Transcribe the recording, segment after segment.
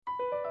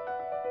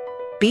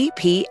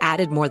BP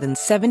added more than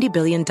 $70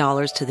 billion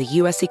to the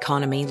U.S.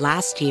 economy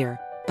last year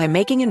by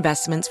making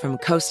investments from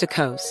coast to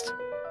coast.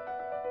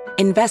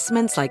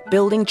 Investments like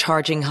building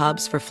charging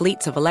hubs for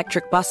fleets of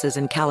electric buses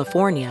in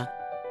California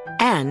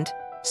and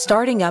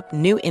starting up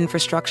new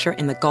infrastructure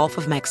in the Gulf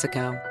of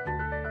Mexico.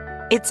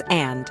 It's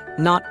and,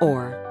 not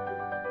or.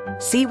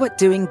 See what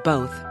doing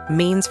both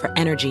means for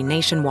energy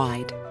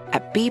nationwide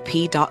at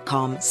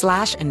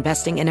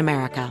bp.com/investing in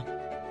America.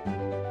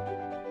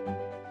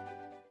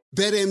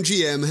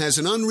 BetMGM has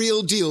an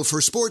unreal deal for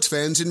sports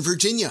fans in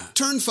Virginia.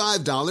 Turn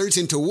 $5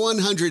 into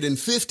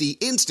 $150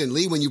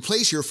 instantly when you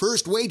place your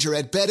first wager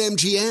at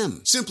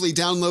BetMGM. Simply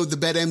download the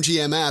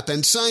BetMGM app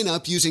and sign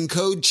up using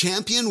code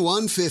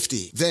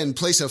CHAMPION150. Then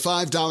place a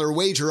 $5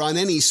 wager on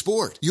any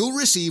sport. You'll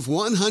receive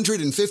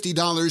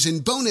 $150 in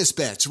bonus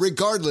bets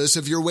regardless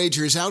of your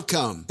wager's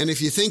outcome. And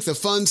if you think the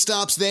fun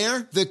stops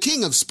there, the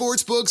king of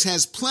sportsbooks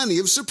has plenty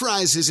of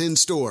surprises in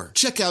store.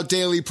 Check out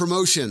daily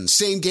promotions,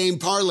 same-game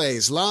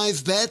parlays,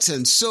 live bets,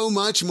 and so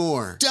much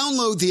more.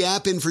 Download the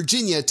app in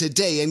Virginia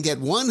today and get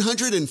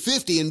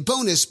 $150 in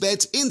bonus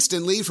bets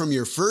instantly from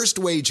your first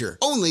wager.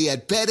 Only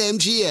at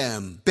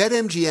BetMGM.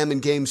 BetMGM and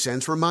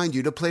GameSense remind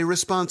you to play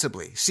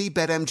responsibly. See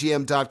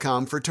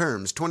BetMGM.com for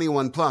terms.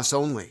 21 plus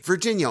only.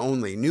 Virginia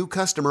only. New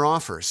customer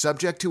offer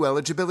subject to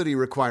eligibility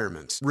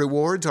requirements.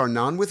 Rewards are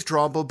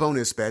non-withdrawable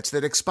bonus bets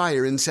that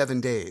expire in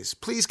 7 days.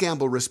 Please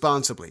gamble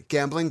responsibly.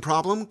 Gambling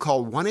problem?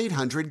 Call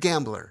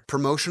 1-800-GAMBLER.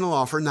 Promotional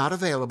offer not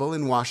available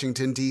in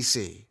Washington,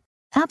 D.C.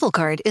 Apple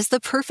Card is the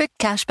perfect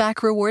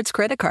cashback rewards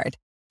credit card.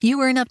 You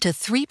earn up to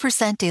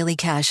 3% daily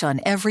cash on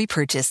every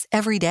purchase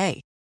every day.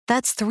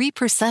 That's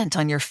 3%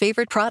 on your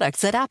favorite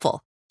products at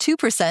Apple,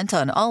 2%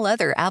 on all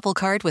other Apple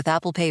Card with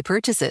Apple Pay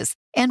purchases,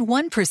 and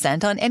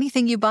 1% on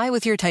anything you buy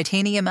with your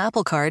titanium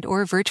Apple Card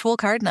or virtual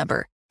card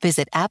number.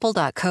 Visit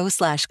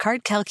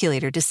apple.co/card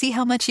calculator to see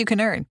how much you can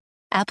earn.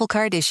 Apple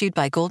Card issued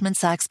by Goldman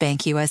Sachs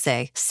Bank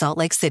USA, Salt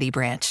Lake City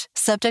branch.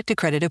 Subject to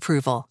credit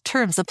approval.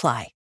 Terms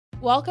apply.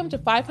 Welcome to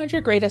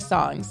 500 Greatest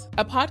Songs,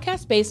 a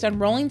podcast based on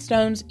Rolling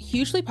Stone's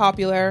hugely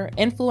popular,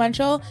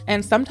 influential,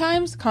 and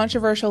sometimes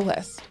controversial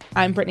list.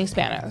 I'm Brittany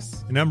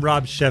Spanos. And I'm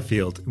Rob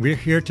Sheffield. We're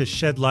here to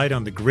shed light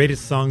on the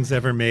greatest songs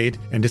ever made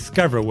and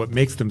discover what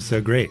makes them so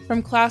great.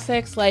 From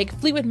classics like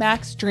Fleetwood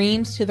Mac's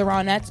Dreams to the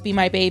Ronettes' Be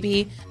My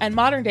Baby, and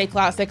modern-day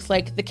classics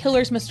like The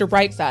Killer's Mr.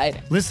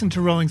 Brightside. Listen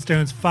to Rolling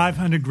Stone's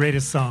 500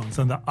 Greatest Songs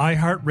on the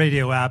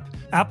iHeartRadio app,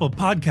 Apple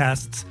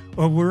Podcasts,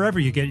 or wherever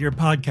you get your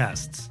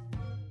podcasts.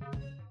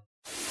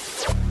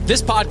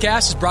 This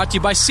podcast is brought to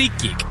you by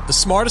SeatGeek, the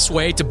smartest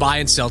way to buy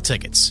and sell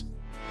tickets.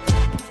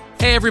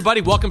 Hey,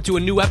 everybody. Welcome to a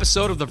new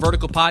episode of the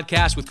Vertical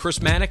Podcast with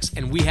Chris Mannix,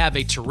 and we have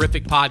a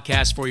terrific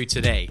podcast for you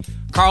today.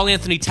 Karl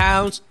Anthony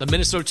Towns, the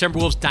Minnesota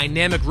Timberwolves'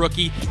 dynamic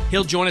rookie.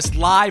 He'll join us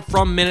live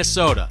from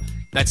Minnesota.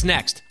 That's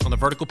next on the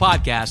Vertical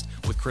Podcast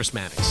with Chris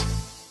Mannix.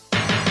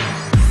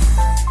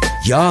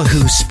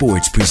 Yahoo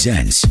Sports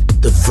presents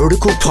the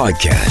Vertical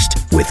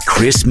Podcast with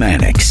Chris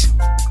Mannix.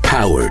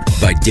 Powered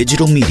by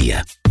digital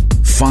media.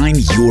 Find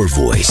your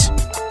voice.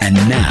 And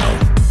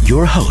now,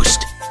 your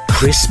host,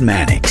 Chris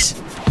Mannix.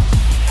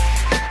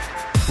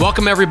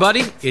 Welcome,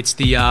 everybody. It's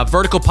the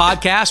Vertical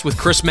Podcast with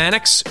Chris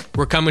Mannix.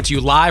 We're coming to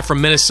you live from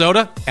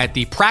Minnesota at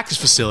the practice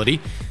facility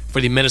for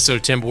the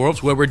Minnesota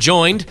Timberwolves, where we're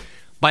joined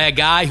by a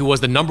guy who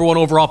was the number one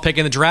overall pick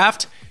in the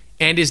draft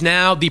and is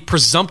now the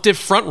presumptive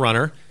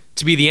frontrunner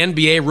to be the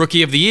NBA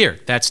Rookie of the Year.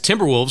 That's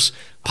Timberwolves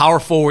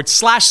power forward /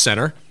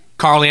 center,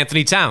 Karl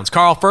Anthony Towns.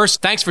 Karl,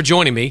 first, thanks for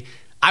joining me.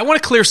 I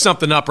want to clear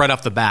something up right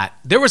off the bat.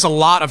 There was a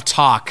lot of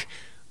talk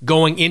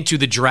going into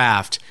the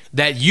draft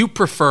that you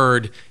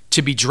preferred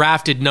to be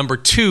drafted number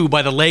 2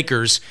 by the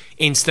Lakers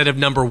instead of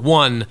number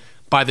 1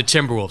 by the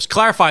Timberwolves.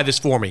 Clarify this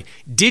for me.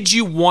 Did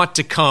you want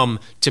to come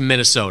to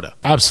Minnesota?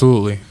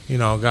 Absolutely. You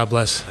know, God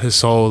bless his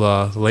soul,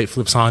 the late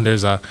Flip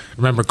Saunders. I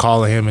remember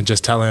calling him and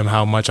just telling him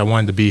how much I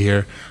wanted to be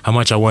here, how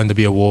much I wanted to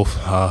be a Wolf,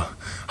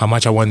 how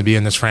much I wanted to be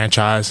in this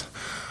franchise.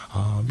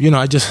 You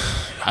know,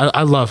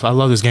 I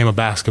love this game of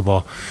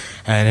basketball,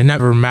 and it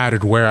never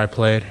mattered where I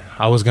played.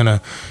 I was going to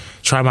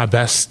try my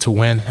best to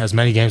win as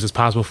many games as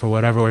possible for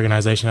whatever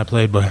organization I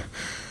played, but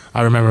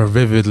I remember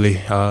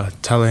vividly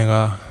telling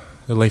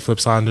the late Flip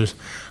Saunders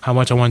how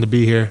much I wanted to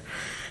be here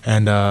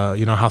and,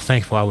 you know, how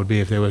thankful I would be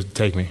if they would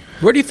take me.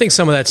 Where do you think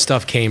some of that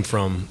stuff came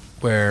from,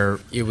 where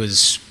it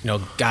was, you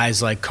know,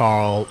 guys like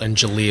Karl and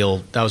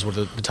Jaleel, that was what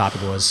the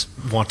topic was,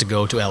 want to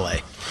go to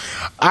L.A.?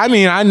 I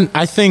mean,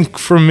 I think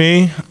for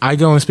me, I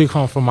go and speak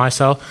for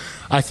myself.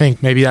 I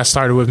think maybe that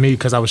started with me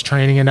because I was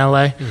training in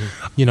L.A.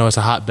 Mm-hmm. You know, it's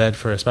a hotbed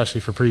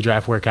especially for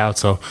pre-draft workouts.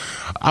 So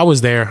I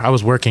was there. I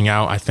was working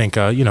out. I think,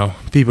 you know,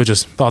 people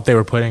just thought they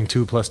were putting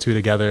 2 + 2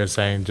 together and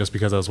saying just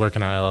because I was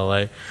working out in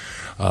L.A.,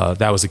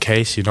 that was the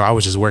case. You know, I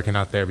was just working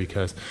out there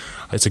because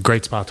it's a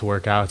great spot to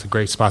work out. It's a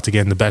great spot to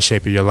get in the best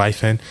shape of your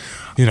life in.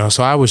 You know,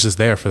 so I was just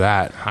there for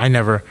that. I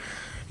never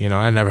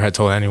had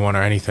told anyone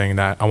or anything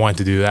that I wanted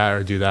to do that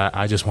or do that.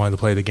 I just wanted to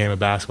play the game of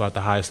basketball at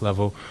the highest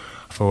level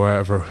for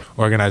whatever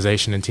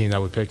organization and team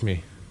that would pick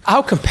me.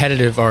 How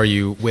competitive are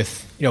you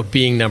with,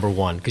 being number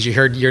one? Because you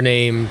heard your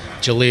name,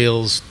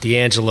 Jalil's,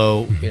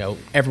 D'Angelo,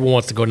 everyone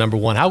wants to go number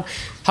one.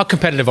 How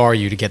competitive are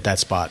you to get that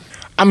spot?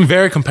 I'm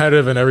very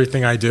competitive in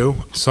everything I do.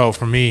 So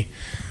for me,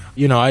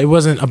 it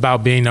wasn't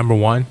about being number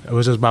one. It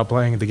was just about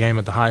playing the game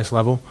at the highest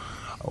level.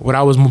 What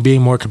I was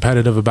being more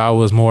competitive about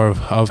was more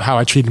of how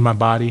I treated my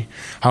body,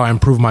 how I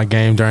improved my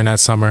game during that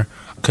summer.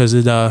 Because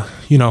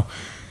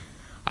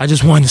I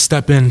just wanted to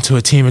step into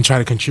a team and try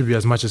to contribute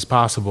as much as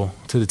possible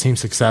to the team's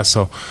success.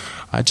 So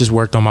I just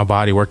worked on my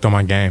body, worked on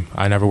my game.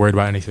 I never worried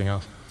about anything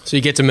else. So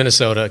you get to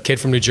Minnesota, a kid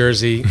from New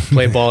Jersey,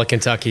 played ball at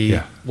Kentucky.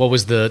 Yeah. What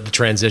was the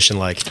transition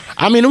like?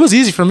 I mean, it was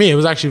easy for me. It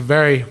was actually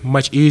very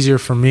much easier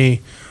for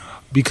me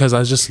because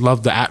I just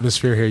loved the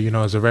atmosphere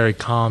here. It's a very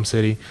calm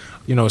city.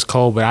 It's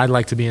cold, but I'd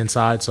like to be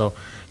inside. So,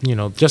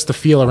 just the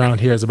feel around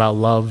here is about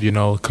love,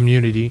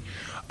 community,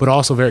 but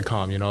also very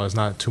calm. It's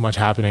not too much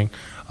happening,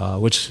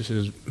 which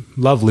is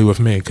lovely with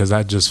me because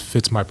that just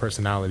fits my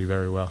personality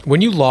very well.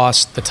 When you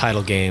lost the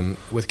title game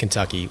with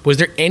Kentucky, was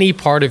there any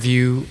part of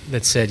you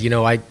that said,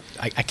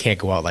 I can't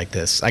go out like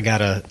this. I got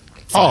to.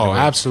 Oh,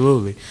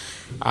 absolutely.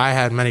 I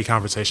had many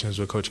conversations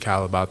with Coach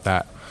Karl about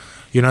that.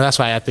 That's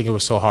why I think it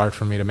was so hard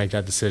for me to make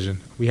that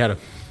decision. We had a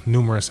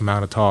numerous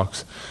amount of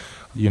talks.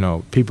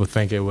 People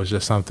think it was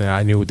just something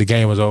I knew the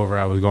game was over.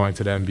 I was going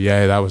to the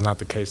NBA. That was not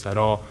the case at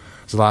all.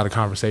 There's a lot of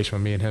conversation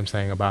with me and him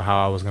saying about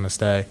how I was going to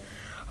stay.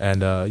 And,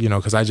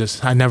 because I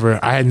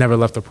had never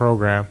left the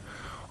program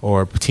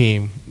or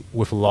team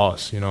with a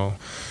loss,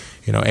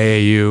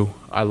 AAU,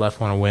 I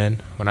left on a win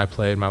when I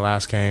played my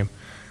last game.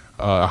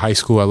 High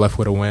school, I left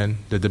with a win.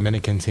 The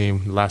Dominican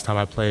team, the last time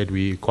I played,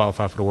 we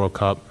qualified for the World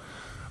Cup.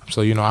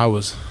 So, I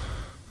was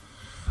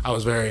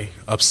very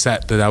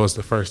upset that was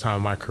the first time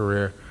in my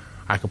career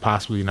I could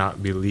possibly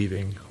not be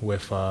leaving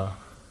with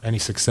any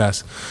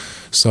success.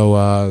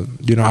 So,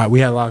 we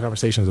had a lot of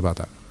conversations about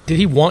that. Did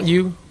he want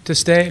you to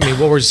stay? I mean,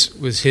 what was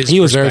his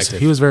perspective?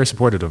 He was very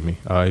supportive of me.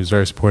 He was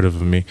very supportive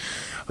of me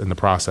in the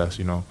process,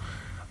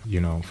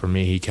 For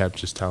me, he kept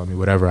just telling me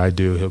whatever I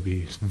do, he'll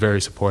be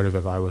very supportive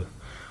if I would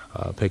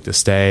pick to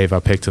stay, if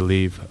I pick to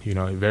leave.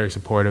 Very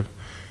supportive.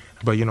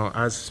 But,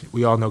 as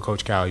we all know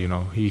Coach Karl,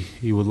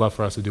 he would love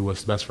for us to do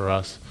what's best for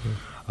us,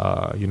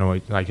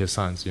 like his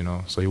sons,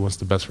 So he wants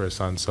the best for his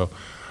sons. So,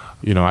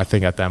 I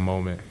think at that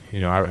moment,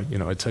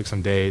 it took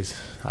some days.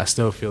 I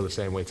still feel the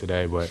same way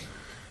today, but,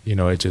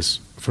 it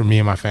just, for me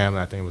and my family,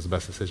 I think it was the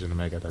best decision to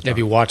make at that time. Have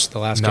you watched the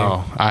last game?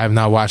 No, I have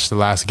not watched the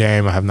last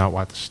game. I have not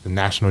watched the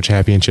national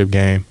championship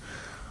game.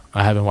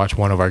 I haven't watched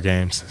one of our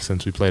games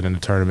since we played in the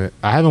tournament.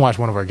 I haven't watched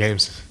one of our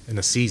games in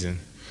the season.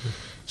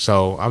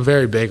 So I'm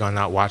very big on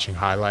not watching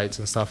highlights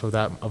and stuff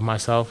of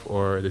myself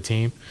or the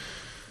team.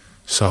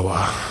 So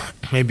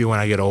maybe when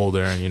I get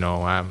older and,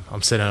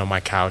 I'm sitting on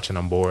my couch and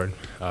I'm bored.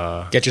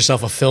 Get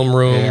yourself a film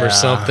room or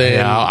something.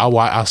 Yeah,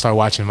 I'll start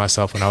watching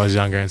myself when I was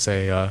younger and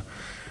say,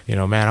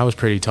 man, I was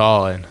pretty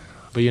tall.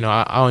 But,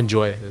 I'll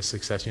enjoy the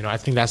success. I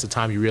think that's the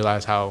time you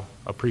realize how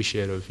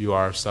appreciative you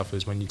are of stuff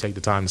is when you take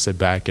the time to sit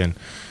back and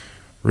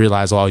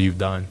realize all you've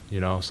done,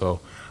 So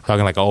I'm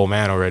talking like an old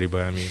man already,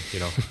 but I mean,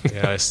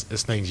 it's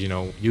things,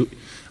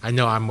 I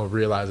know I'm going to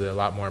realize it a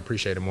lot more,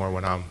 appreciate it more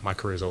when my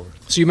career's over.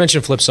 So you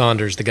mentioned Flip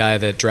Saunders, the guy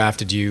that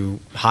drafted you,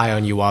 high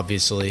on you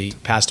obviously,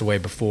 passed away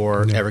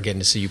before ever getting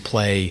to see you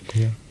play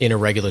in a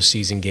regular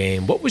season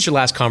game. What was your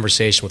last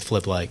conversation with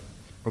Flip like?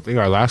 I think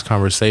our last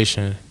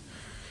conversation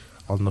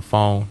on the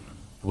phone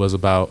was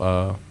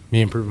about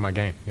me improving my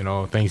game,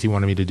 things he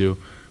wanted me to do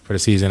for the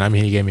season. I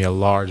mean, he gave me a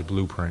large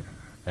blueprint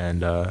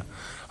and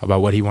about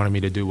what he wanted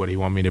me to do, what he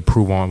wanted me to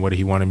improve on, what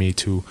he wanted me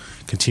to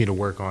continue to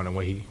work on, and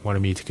what he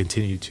wanted me to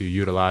continue to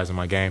utilize in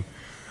my game.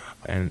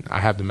 And I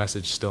have the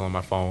message still on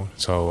my phone,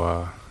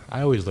 so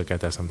I always look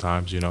at that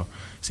sometimes,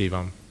 see if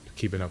I'm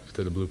keeping up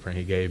to the blueprint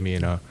he gave me.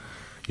 And,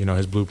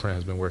 his blueprint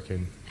has been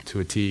working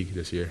to a T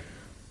this year.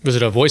 Was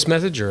it a voice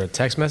message or a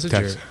text message?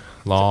 Text.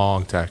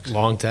 Long text.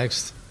 Long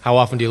text. How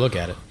often do you look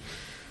at it?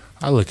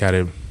 I look at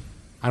it.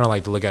 I don't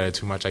like to look at it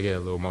too much. I get a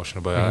little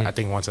emotional, but I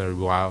think once every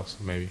while,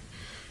 maybe.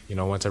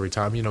 Once every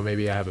time,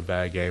 maybe I have a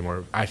bad game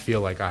or I feel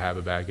like I have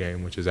a bad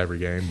game, which is every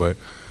game. But,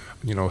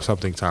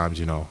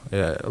 sometimes,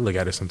 I look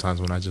at it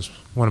sometimes when I just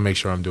want to make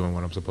sure I'm doing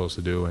what I'm supposed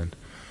to do and,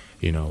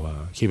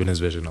 keeping his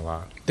vision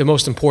alive. The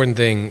most important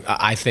thing,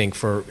 I think,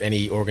 for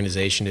any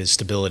organization is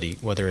stability,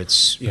 whether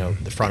it's,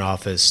 the front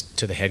office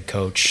to the head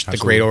coach. Absolutely.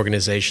 The great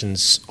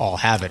organizations all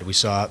have it. We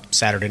saw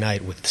Saturday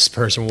night with the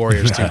Spurs and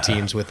Warriors, two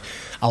teams with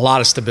a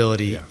lot of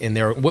stability in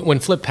there. When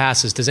Flip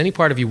passes, does any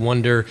part of you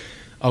wonder,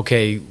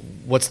 okay,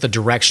 what's the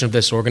direction of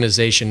this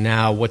organization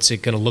now? What's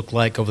it going to look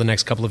like over the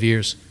next couple of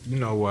years?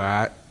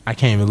 I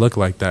can't even look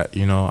like that.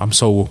 I'm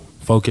so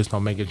focused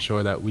on making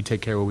sure that we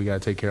take care of what we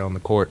got to take care of on the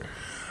court.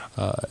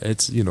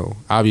 It's,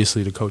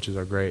 obviously the coaches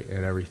are great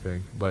and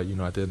everything, but,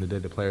 at the end of the day,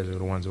 the players are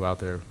the ones who are out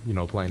there,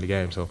 playing the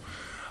game. So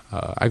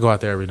I go out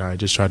there every night,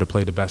 just try to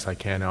play the best I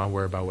can, and I'll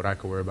worry about what I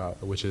can worry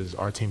about, which is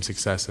our team's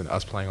success and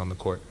us playing on the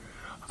court.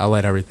 I'll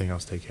let everything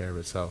else take care of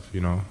itself,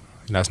 And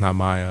that's not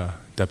my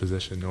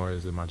deposition, nor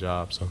is it my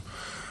job. So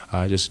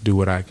I just do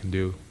what I can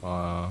do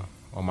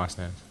on my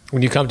stance.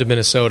 When you come to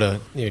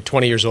Minnesota,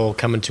 20 years old,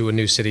 coming to a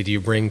new city, do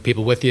you bring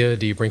people with you?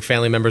 Do you bring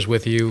family members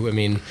with you? I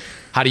mean,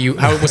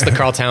 what's the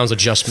Karl Towns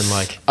adjustment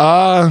like?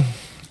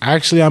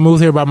 Actually, I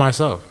moved here by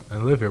myself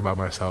and live here by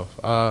myself.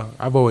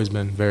 I've always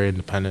been very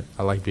independent.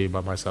 I like being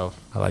by myself.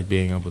 I like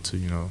being able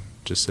to,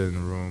 just sit in the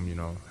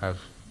room, have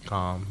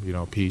calm,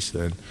 peace.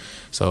 And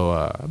so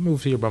I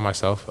moved here by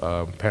myself.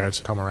 Parents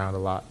come around a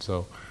lot.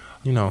 So,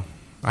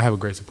 I have a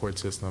great support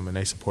system, and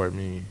they support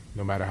me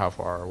no matter how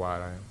far or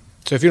wide I am.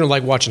 So if you don't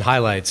like watching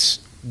highlights,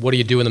 what do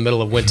you do in the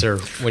middle of winter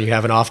when you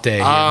have an off day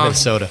in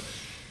Minnesota?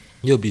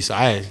 You'll be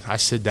I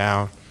sit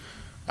down.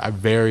 I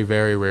very,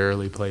 very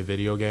rarely play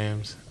video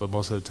games, but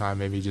most of the time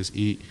maybe just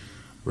eat,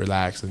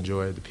 relax,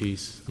 enjoy the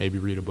peace, maybe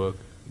read a book,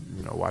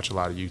 watch a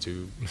lot of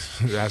YouTube.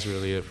 That's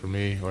really it for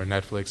me. Or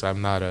Netflix. I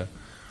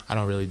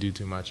don't really do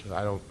too much.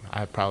 I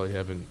could probably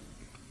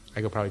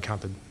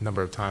count the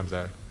number of times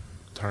I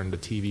turned the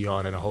TV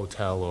on in a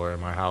hotel or in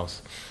my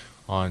house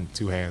on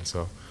two hands.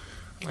 So,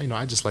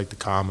 I just like the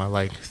calm. I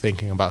like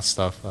thinking about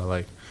stuff. I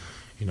like,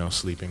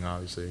 sleeping,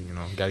 obviously. You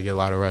got to get a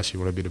lot of rest. You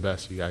want to be the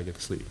best, you got to get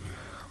to sleep.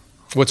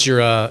 What's your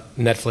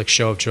Netflix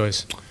show of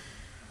choice?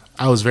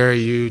 I was very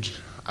huge.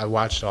 I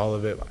watched all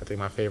of it. I think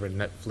my favorite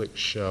Netflix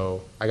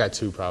show, I got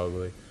two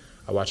probably.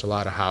 I watched a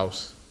lot of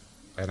House,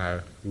 and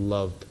I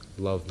loved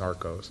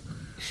Narcos.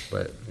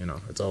 But,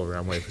 it's over.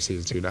 I'm waiting for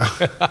season 2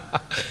 now.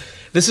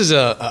 This is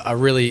a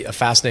really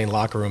fascinating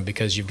locker room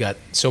because you've got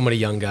so many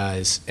young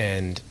guys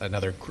and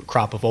another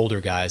crop of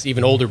older guys,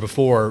 even older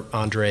before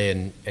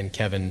Andre and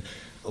Kevin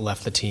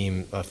left the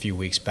team a few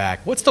weeks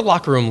back. What's the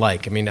locker room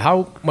like? I mean,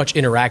 how much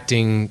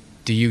interacting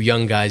do you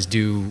young guys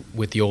do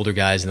with the older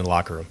guys in the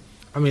locker room?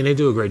 I mean, they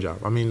do a great job.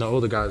 I mean, the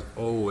older guys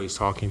always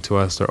talking to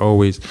us. They're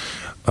always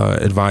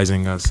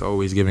advising us,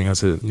 always giving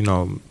us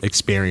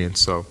experience.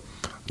 So,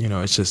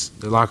 it's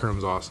just the locker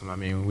room's awesome. I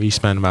mean, we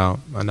spend about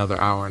another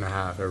hour and a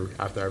half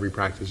after every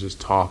practice just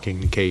talking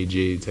to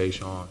KG,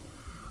 Tayshaun,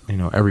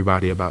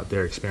 everybody about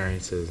their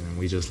experiences, and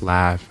we just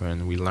laugh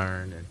and we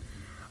learn,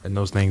 and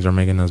those things are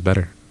making us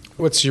better.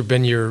 What's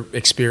been your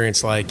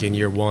experience like in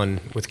year one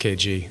with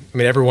KG? I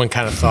mean, everyone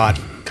kind of thought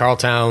Karl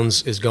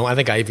Towns is going. I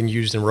think I even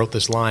used and wrote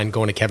this line,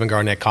 going to Kevin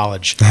Garnett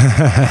College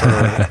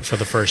for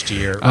the first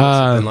year. What's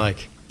it been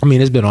like? I mean,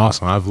 it's been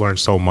awesome. I've learned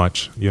so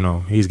much.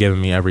 He's given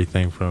me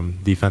everything from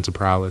defensive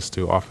prowess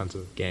to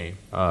offensive game.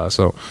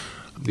 So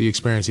the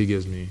experience he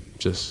gives me,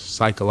 just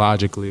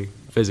psychologically,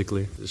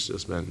 physically, it's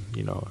just been,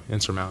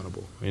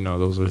 insurmountable.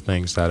 Those are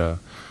things that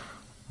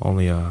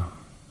only a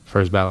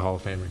first ballot Hall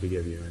of Famer could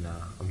give you, and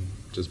I'm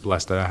just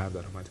blessed that I have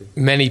that on my team.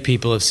 Many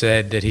people have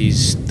said that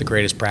he's the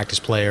greatest practice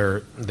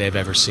player they've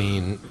ever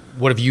seen.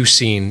 What have you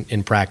seen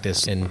in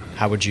practice, and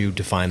how would you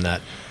define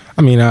that?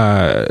 I mean,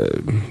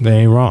 they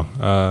ain't wrong.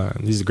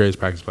 He's the greatest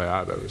practice player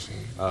I've ever seen.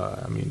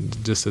 I mean,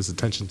 just his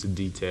attention to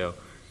detail,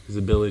 his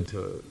ability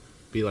to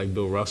be like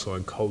Bill Russell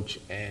and coach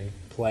and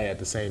play at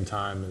the same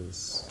time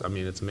it's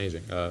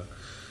amazing.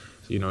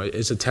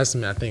 It's a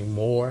testament, I think,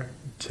 more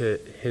to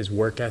his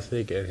work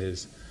ethic and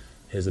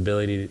his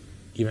ability,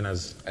 even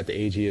as at the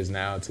age he is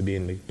now, to be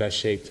in the best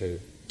shape to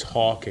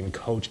talk and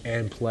coach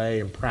and play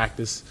and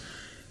practice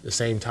at the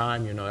same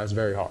time. That's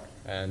very hard.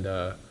 And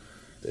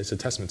it's a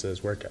testament to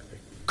his work ethic.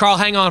 Karl,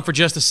 hang on for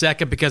just a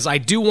second because I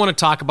do want to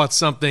talk about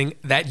something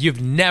that you've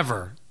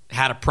never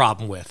had a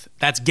problem with.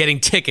 That's getting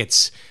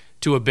tickets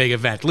to a big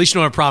event. At least you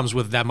don't have problems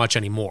with it that much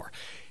anymore.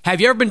 Have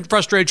you ever been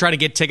frustrated trying to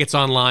get tickets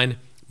online?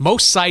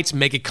 Most sites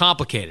make it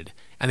complicated,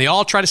 and they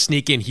all try to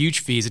sneak in huge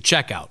fees at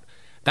checkout.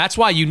 That's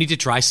why you need to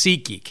try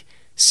SeatGeek.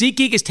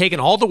 SeatGeek has taken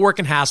all the work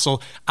and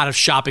hassle out of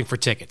shopping for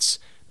tickets.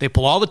 They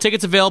pull all the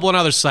tickets available on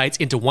other sites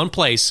into one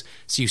place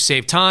so you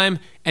save time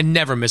and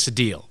never miss a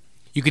deal.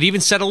 You could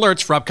even set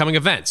alerts for upcoming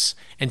events,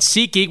 and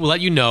SeatGeek will let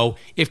you know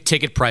if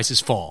ticket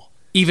prices fall.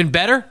 Even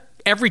better,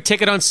 every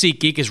ticket on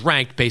SeatGeek is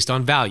ranked based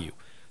on value,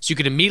 so you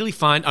can immediately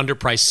find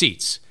underpriced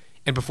seats.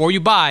 And before you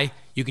buy,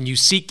 you can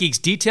use SeatGeek's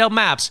detailed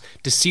maps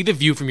to see the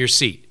view from your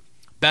seat.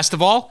 Best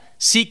of all,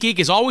 SeatGeek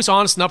is always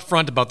honest and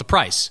upfront about the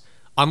price.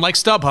 Unlike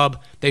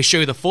StubHub, they show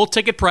you the full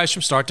ticket price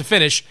from start to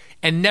finish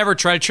and never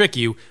try to trick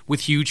you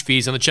with huge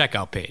fees on the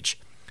checkout page.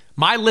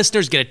 My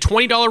listeners get a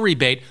 $20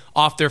 rebate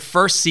off their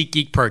first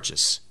SeatGeek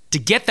purchase. To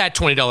get that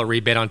 $20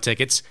 rebate on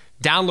tickets,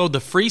 download the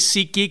free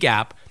SeatGeek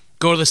app,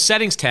 go to the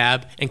Settings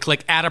tab, and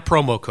click Add a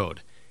Promo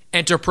Code.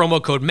 Enter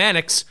promo code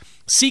MANNIX.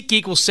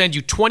 SeatGeek will send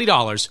you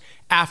 $20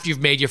 after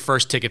you've made your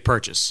first ticket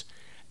purchase.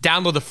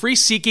 Download the free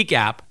SeatGeek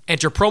app,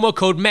 enter promo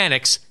code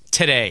MANNIX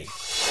today.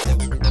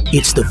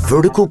 It's the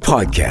Vertical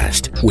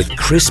Podcast with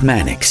Chris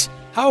Mannix.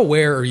 How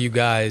aware are you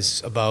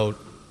guys about,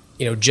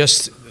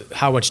 just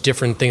how much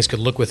different things could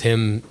look with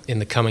him in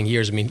the coming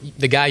years? I mean,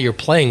 the guy you're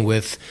playing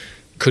with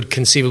could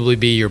conceivably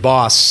be your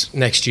boss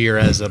next year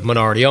as a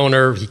minority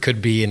owner. He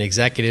could be an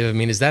executive. I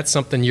mean, is that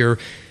something you're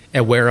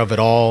aware of at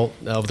all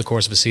over the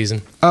course of a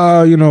season?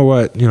 You know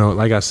what?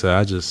 Like I said,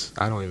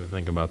 I don't even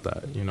think about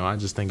that. I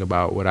just think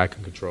about what I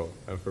can control.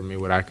 And for me,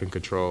 what I can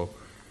control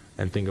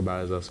and think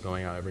about is us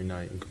going out every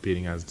night and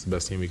competing as the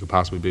best team we could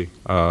possibly be.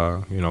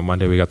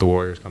 Monday we got the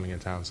Warriors coming in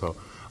town, so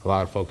a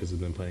lot of focus has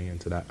been putting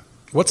into that.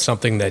 What's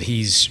something that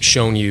he's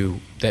shown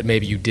you that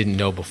maybe you didn't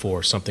know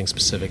before, something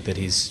specific that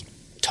he's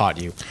taught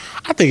you?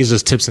 I think it's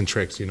just tips and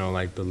tricks,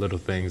 like the little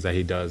things that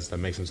he does that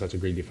makes him such a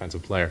great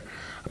defensive player.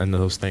 And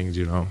those things,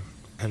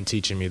 him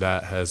teaching me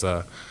that has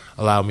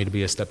allowed me to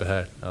be a step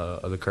ahead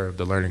of the curve,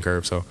 the learning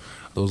curve. So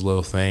those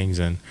little things.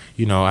 And,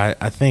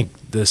 I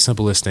think the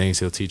simplest things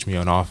he'll teach me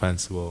on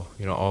offense will,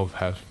 all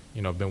have,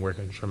 been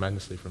working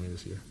tremendously for me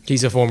this year.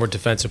 He's a former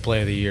Defensive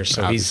Player of the Year,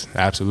 so he's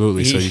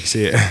absolutely. So you can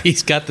see it.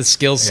 He's got the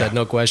skill set,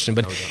 no question.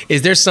 But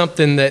is there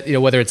something that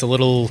whether it's a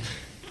little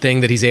thing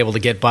that he's able to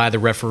get by the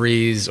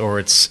referees, or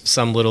it's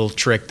some little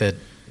trick that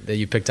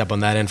you picked up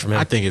on that end from him?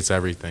 I think it's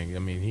everything. I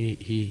mean,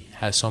 he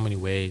has so many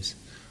ways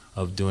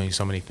of doing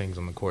so many things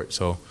on the court.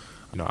 So,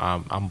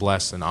 I'm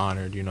blessed and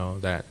honored,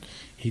 that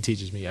he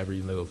teaches me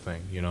every little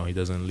thing. He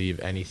doesn't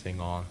leave anything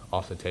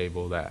off the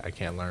table that I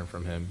can't learn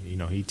from him.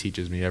 He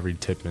teaches me every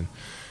tip and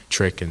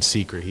trick and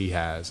secret he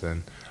has,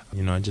 and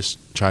I just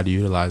try to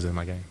utilize it in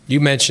my game. You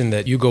mentioned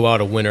that you go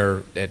out a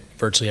winner at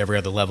virtually every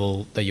other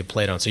level that you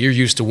played on, so you're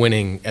used to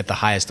winning at the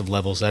highest of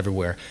levels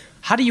everywhere.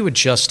 How do you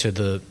adjust to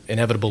the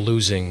inevitable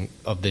losing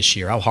of this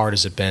year? How hard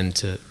has it been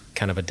to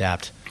kind of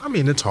adapt? I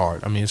mean, it's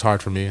hard. It's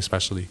hard for me,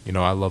 especially.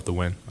 I love to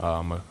win.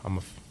 I'm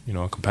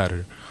a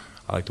competitor.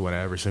 I like to win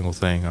every single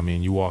thing.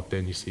 You walked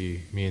in, you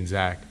see me and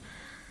Zach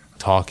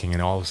talking,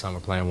 and all of a sudden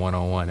we're playing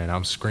one-on-one, and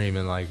I'm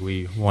screaming like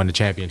we won the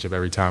championship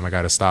every time I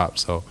got to stop.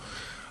 So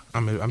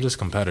I'm just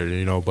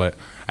competitive, but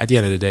at the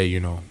end of the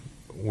day,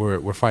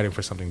 we're fighting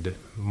for something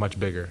much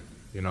bigger,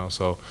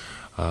 so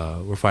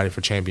we're fighting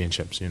for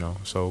championships,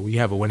 so we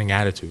have a winning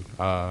attitude.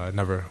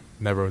 Never,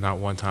 not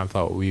one time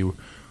thought we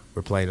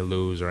were playing to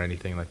lose or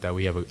anything like that.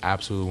 We have an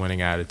absolute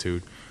winning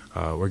attitude.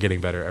 We're getting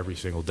better every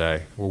single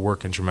day. We're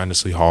working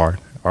tremendously hard.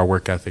 Our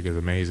work ethic is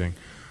amazing,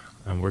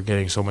 and we're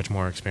getting so much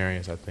more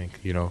experience. I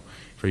think,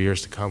 for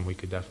years to come, we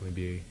could definitely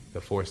be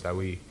the force that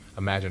we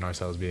imagine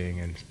ourselves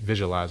being and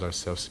visualize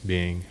ourselves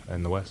being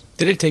in the West.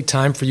 Did it take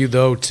time for you,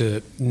 though,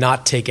 to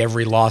not take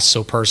every loss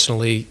so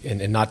personally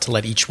and not to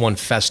let each one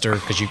fester?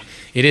 Because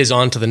it is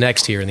on to the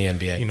next here in the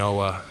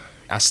NBA.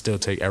 I still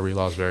take every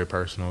loss very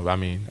personal.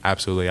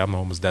 Absolutely. I'm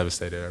almost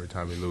devastated every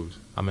time we lose.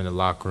 I'm in the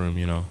locker room,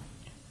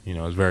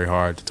 it's very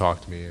hard to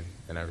talk to me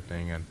and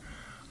everything. And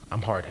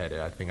I'm hard-headed.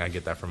 I think I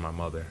get that from my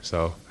mother.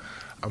 So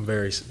I'm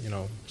very,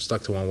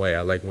 stuck to one way.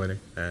 I like winning,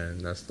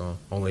 and that's the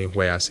only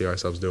way I see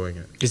ourselves doing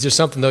it. Is there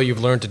something, though,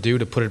 you've learned to do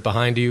to put it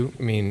behind you?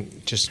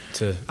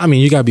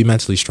 You got to be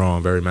mentally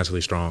strong, very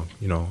mentally strong.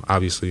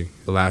 Obviously,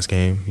 the last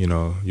game,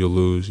 you'll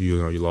lose,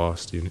 you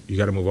lost. You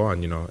got to move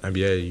on.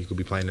 NBA, you could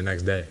be playing the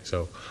next day.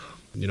 So,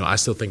 I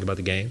still think about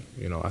the game.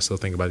 I still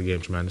think about the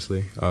game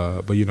tremendously.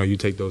 But, you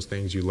take those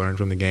things you learn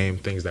from the game,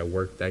 things that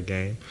worked that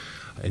game,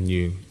 and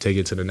you take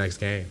it to the next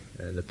game.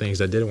 And the things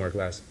that didn't work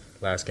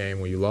last game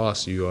when you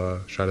lost,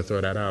 you try to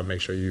throw that out and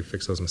make sure you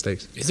fix those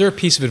mistakes. Is there a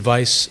piece of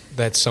advice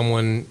that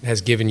someone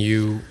has given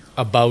you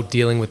about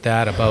dealing with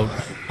that, about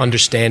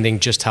understanding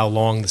just how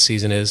long the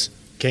season is?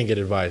 Can't get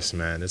advice,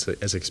 man. It's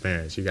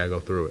experience. You got to go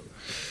through it.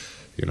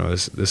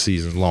 This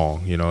season's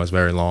long. It's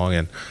very long.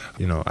 And,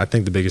 I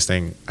think the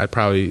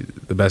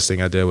best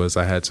thing I did was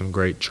I had some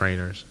great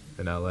trainers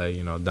in L.A.,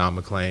 Don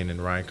McClain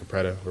and Ryan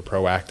Capretta were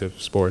Proactive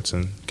Sports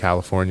in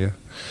California,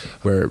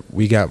 where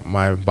we got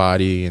my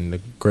body in the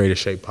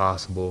greatest shape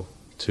possible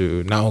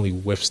to not only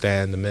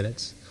withstand the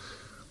minutes,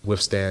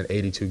 withstand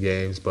 82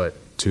 games, but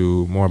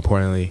to, more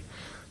importantly,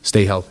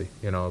 stay healthy.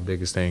 The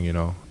biggest thing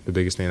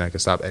that can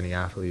stop any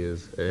athlete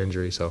is an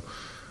injury. So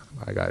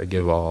I got to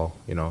give all,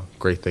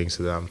 great things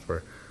to them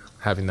for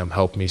having them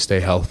help me stay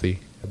healthy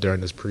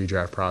during this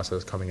pre-draft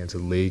process coming into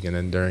the league. And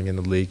then during in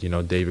the league,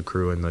 David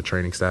Crew and the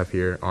training staff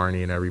here,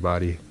 Arnie and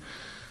everybody,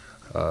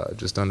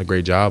 just done a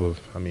great job of,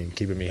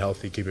 keeping me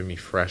healthy, keeping me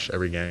fresh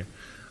every game,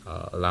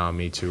 allowing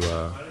me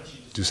to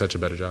do such a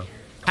better job.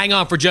 Hang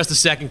on for just a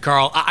second,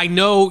 Karl. I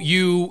know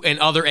you and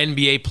other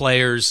NBA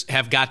players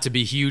have got to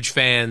be huge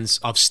fans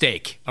of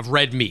steak, of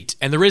red meat,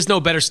 and there is no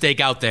better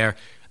steak out there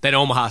than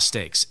Omaha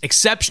Steaks.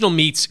 Exceptional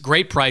meats,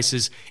 great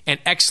prices, and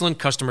excellent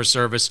customer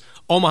service.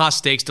 Omaha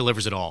Steaks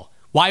delivers it all.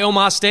 Why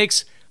Omaha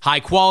Steaks? High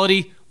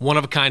quality,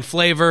 one-of-a-kind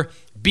flavor,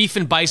 beef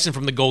and bison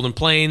from the Golden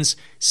Plains,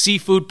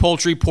 seafood,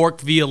 poultry,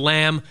 pork, veal,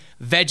 lamb,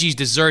 veggies,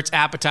 desserts,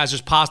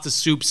 appetizers, pasta,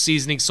 soups,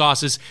 seasoning,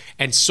 sauces,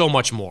 and so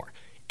much more.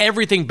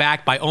 Everything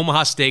backed by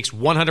Omaha Steaks'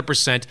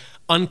 100%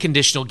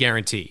 unconditional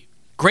guarantee.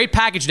 Great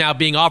package now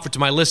being offered to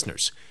my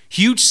listeners.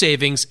 Huge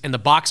savings, and the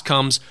box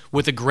comes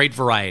with a great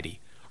variety.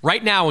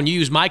 Right now, when you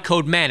use my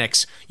code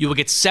MANNIX, you will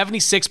get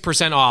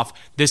 76% off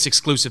this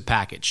exclusive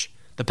package.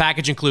 The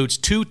package includes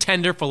 2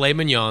 tender filet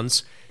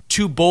mignons,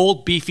 2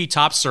 bold, beefy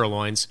top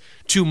sirloins,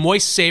 2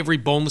 moist, savory,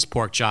 boneless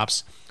pork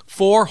chops,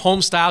 4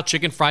 home-style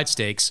chicken fried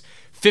steaks,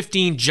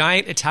 15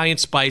 giant Italian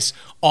spice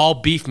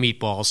all-beef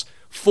meatballs,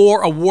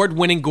 4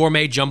 award-winning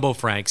gourmet jumbo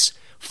franks,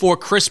 4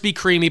 crispy,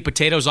 creamy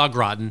potatoes au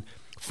gratin,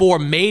 4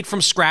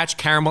 made-from-scratch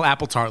caramel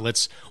apple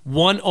tartlets,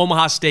 1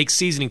 Omaha Steak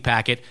seasoning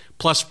packet,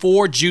 plus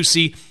 4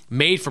 juicy,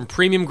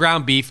 made-from-premium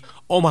ground beef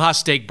Omaha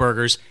Steak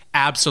burgers,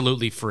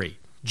 absolutely free.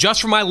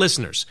 Just for my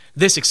listeners,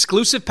 this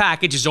exclusive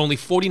package is only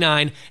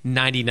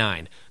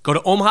 $49.99. Go to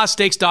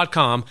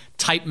omahasteaks.com,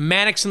 type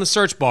Mannix in the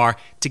search bar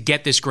to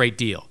get this great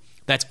deal.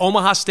 That's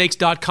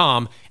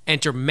omahasteaks.com,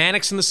 enter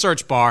Mannix in the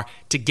search bar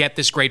to get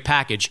this great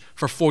package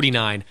for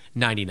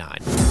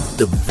 $49.99.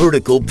 The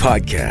Vertical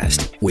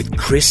Podcast with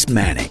Chris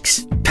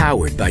Mannix,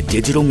 powered by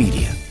digital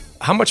media.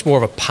 How much more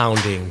of a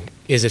pounding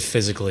is it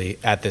physically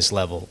at this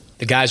level?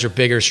 The guys are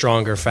bigger,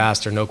 stronger,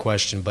 faster, no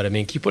question. But, I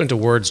mean, can you put into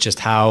words just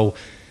how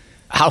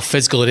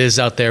physical it is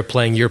out there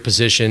playing your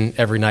position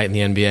every night in the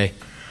NBA?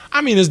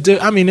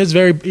 It's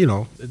very,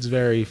 it's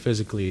very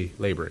physically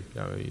laboring.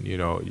 You're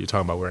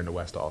talking about we're in the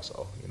West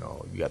also.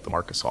 You got the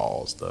Marcus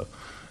Alls, the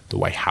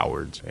Dwight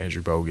Howards,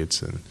 Andrew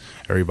Bogut's, and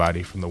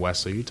everybody from the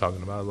West. So you're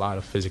talking about a lot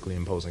of physically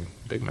imposing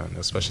big men,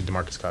 especially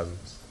DeMarcus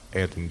Cousins,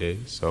 Anthony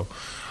Davis. So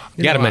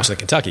you got to mention the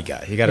Kentucky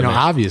guy. You got to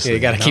obviously. You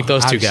got to keep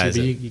those two guys.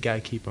 You got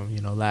to keep them,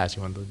 last.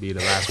 You want to be the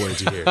last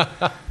words you hear.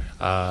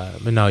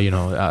 But no, you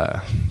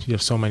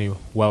have so many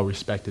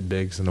well-respected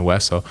bigs in the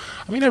West. So,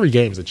 every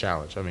game's a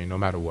challenge. No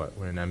matter what,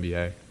 we're in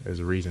NBA. There's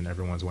a reason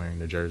everyone's wearing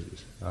their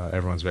jerseys.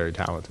 Everyone's very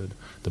talented,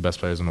 the best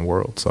players in the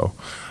world. So,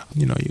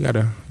 you got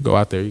to go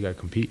out there. You got to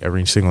compete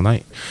every single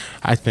night.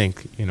 I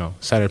think,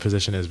 center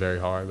position is very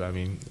hard. But,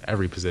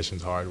 every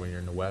position's hard when you're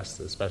in the West,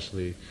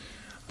 especially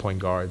point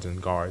guards and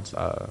guards.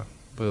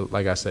 But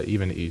like I said,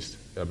 even the East.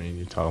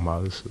 You're talking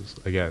about this is,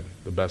 again,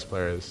 the best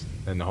players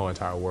in the whole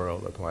entire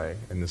world are playing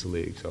in this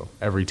league. So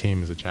every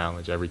team is a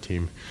challenge. Every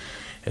team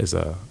is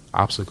a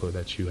obstacle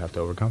that you have to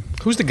overcome.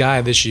 Who's the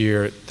guy this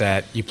year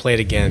that you played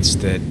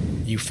against that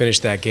you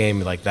finished that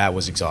game like that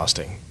was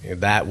exhausting?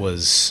 That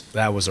was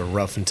a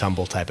rough and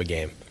tumble type of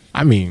game.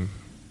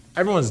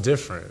 Everyone's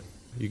different.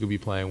 You could be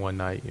playing one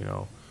night,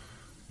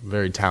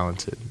 very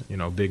talented,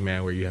 big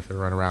man where you have to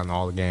run around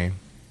all the game,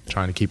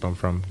 trying to keep them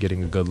from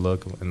getting a good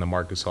look. And the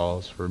Marcus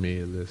Alls for me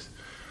is this.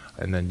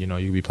 And then, you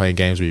could be playing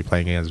games where you're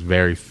playing against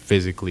very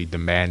physically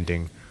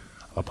demanding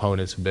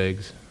opponents,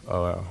 bigs, who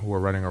are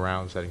running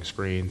around, setting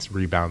screens,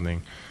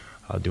 rebounding,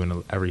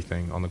 doing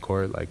everything on the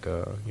court, like,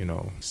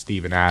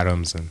 Steven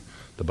Adams and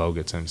the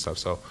Bogut's and stuff.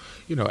 So,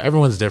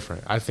 everyone's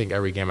different. I think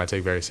every game I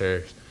take very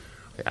serious.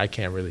 I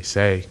can't really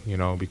say,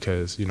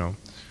 because,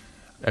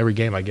 every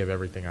game I give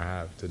everything I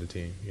have to the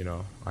team.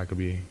 I could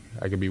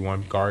be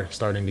one guard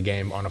starting the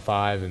game on a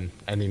 5 and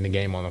ending the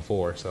game on a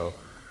 4. So,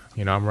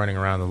 I'm running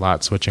around a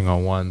lot, switching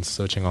on 1s,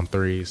 switching on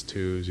 3s,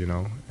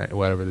 2s,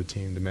 whatever the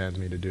team demands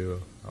me to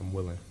do, I'm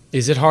willing.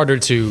 Is it harder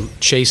to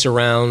chase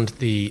around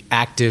the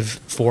active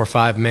 4 or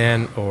 5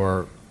 man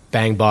or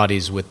bang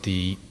bodies with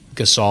the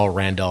Gasol,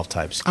 Randolph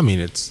types?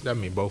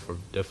 Both are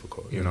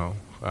difficult,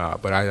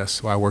 but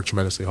that's why I work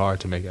tremendously hard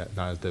to make it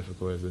not as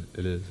difficult as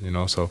it is,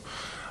 So,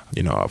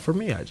 for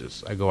me,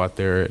 I go out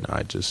there and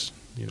I just,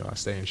 I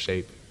stay in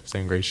shape,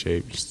 stay in great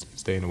shape, just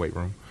stay in the weight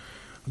room.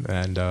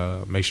 And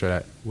make sure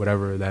that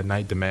whatever that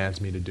night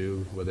demands me to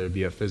do, whether it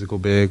be a physical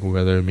big,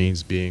 whether it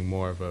means being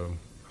more of a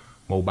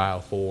mobile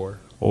 4,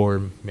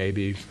 or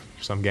maybe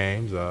some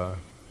games,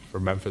 for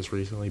Memphis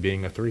recently,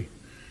 being a 3.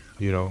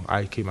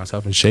 I keep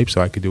myself in shape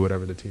so I could do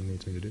whatever the team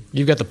needs me to do.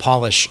 You've got the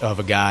polish of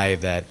a guy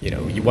that,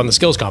 you won the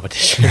skills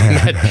competition.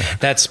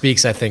 that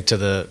speaks, I think, to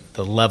the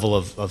level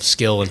of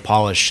skill and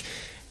polish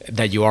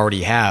that you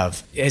already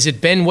have. Has it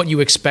been what you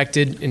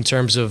expected in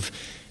terms of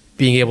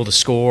being able to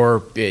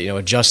score,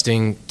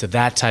 adjusting to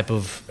that type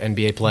of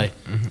NBA play?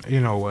 You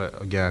know what?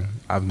 Again,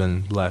 I've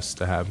been blessed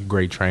to have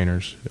great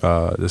trainers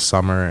this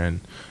summer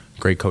and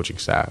great coaching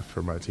staff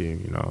for my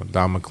team.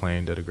 Don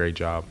McClain did a great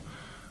job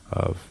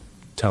of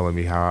telling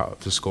me how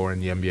to score in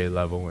the NBA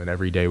level, and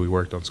every day we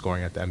worked on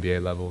scoring at the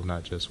NBA level,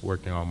 not just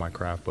working on my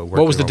craft, but working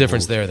on What was the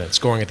difference moves. there then,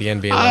 scoring at the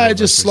NBA level?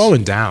 Just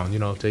slowing down,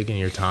 taking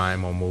your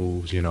time on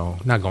moves,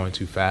 not going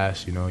too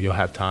fast, you'll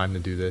have time to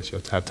do this,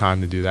 you'll have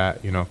time to do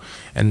that,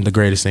 And the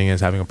greatest thing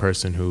is having a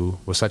person who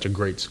was such a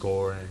great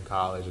scorer in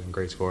college and a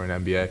great scorer in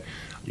NBA.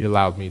 It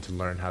allowed me to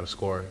learn how to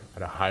score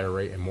at a higher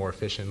rate and more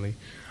efficiently.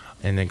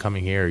 And then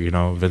coming here,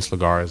 Vince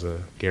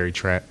Lagarza, Gary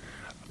Trent,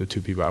 the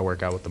 2 people I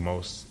work out with the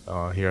most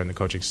here on the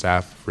coaching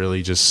staff,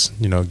 really just,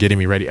 getting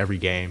me ready every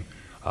game.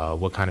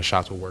 What kind of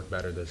shots will work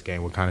better this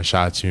game? What kind of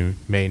shots you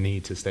may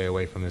need to stay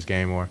away from this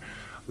game?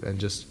 And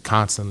just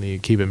constantly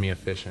keeping me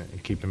efficient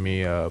and keeping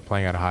me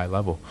playing at a high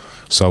level.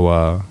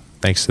 So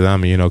thanks to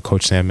them,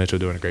 Coach Sam Mitchell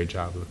doing a great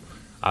job.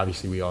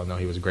 Obviously, we all know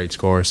he was a great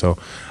scorer. So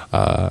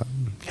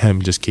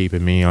him just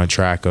keeping me on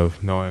track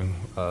of knowing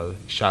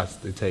shots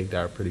to take that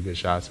are pretty good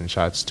shots and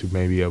shots to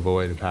maybe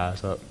avoid and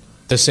pass up.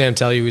 Does Sam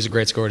tell you he's a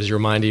great scorer? Does he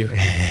remind you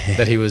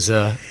that he was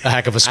a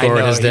heck of a scorer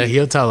in his day?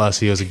 He'll tell us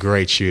he was a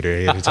great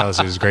shooter. He'll tell us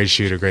he was a great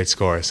shooter, great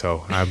scorer.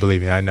 So I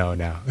believe me, I know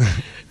now.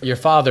 Your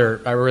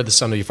father, I read this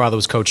something. Your father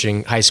was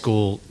coaching high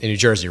school in New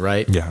Jersey,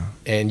 right? Yeah.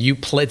 And you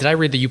played. Did I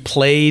read that you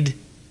played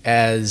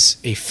as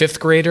a 5th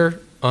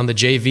grader on the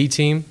JV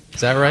team?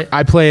 Is that right?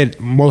 I played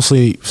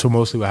mostly. So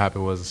mostly what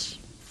happened was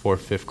for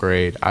 5th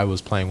grade, I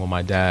was playing with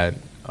my dad.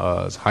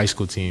 High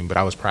school team, but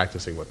I was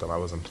practicing with them. I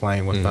wasn't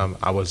playing with them.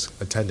 I was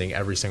attending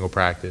every single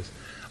practice.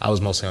 I was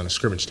mostly on the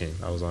scrimmage team.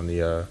 I was on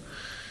the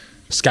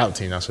scout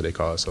team. That's what they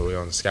call it. So we were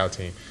on the scout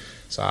team.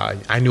 So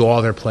I knew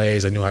all their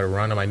plays. I knew how to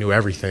run them. I knew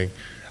everything.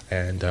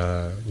 And,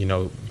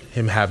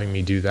 him having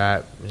me do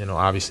that,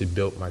 obviously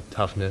built my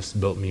toughness,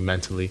 built me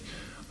mentally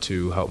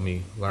to help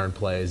me learn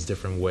plays,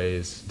 different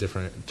ways,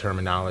 different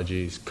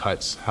terminologies,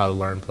 cuts, how to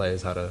learn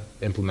plays, how to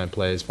implement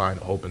plays, find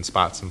open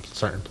spots in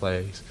certain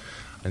plays.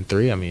 And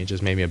 3, it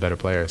just made me a better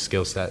player, a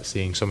skill set,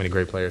 seeing so many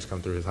great players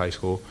come through his high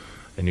school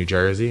in New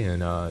Jersey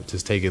and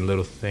just taking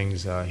little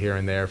things here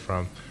and there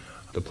from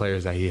the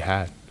players that he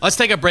had. Let's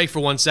take a break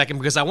for 1 second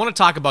because I want to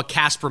talk about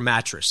Casper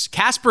Mattress.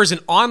 Casper is an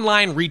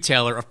online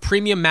retailer of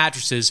premium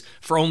mattresses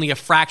for only a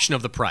fraction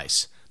of the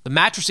price. The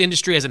mattress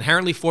industry has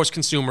inherently forced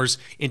consumers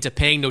into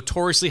paying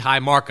notoriously high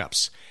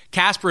markups.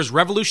 Casper is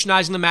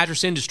revolutionizing the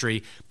mattress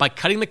industry by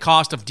cutting the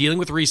cost of dealing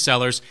with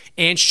resellers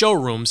and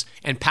showrooms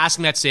and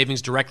passing that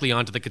savings directly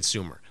on to the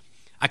consumer.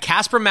 A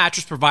Casper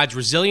mattress provides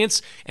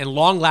resilience and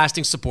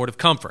long-lasting supportive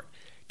comfort.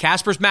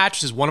 Casper's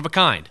mattress is one of a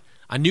kind,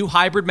 a new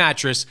hybrid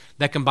mattress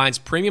that combines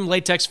premium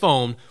latex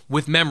foam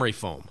with memory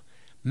foam.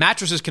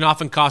 Mattresses can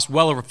often cost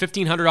well over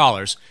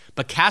 $1,500,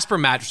 but Casper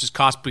mattresses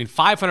cost between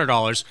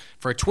 $500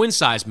 for a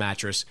twin-size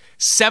mattress,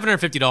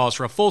 $750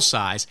 for a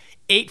full-size,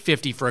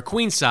 $850 for a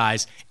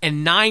queen-size,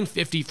 and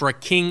 $950 for a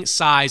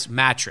king-size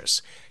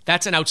mattress.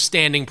 That's an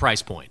outstanding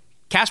price point.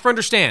 Casper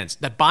understands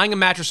that buying a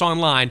mattress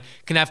online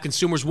can have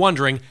consumers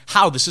wondering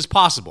how this is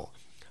possible.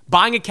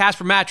 Buying a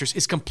Casper mattress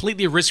is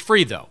completely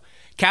risk-free, though.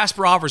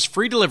 Casper offers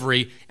free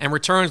delivery and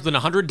returns within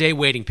a 100-day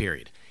waiting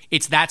period.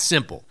 It's that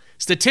simple.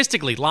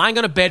 Statistically, lying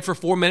on a bed for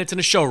 4 minutes in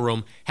a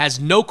showroom has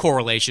no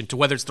correlation to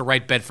whether it's the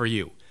right bed for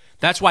you.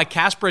 That's why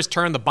Casper has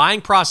turned the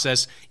buying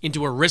process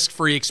into a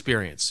risk-free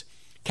experience.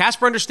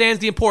 Casper understands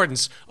the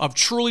importance of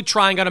truly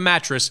trying out a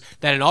mattress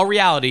that in all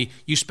reality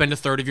you spend a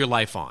third of your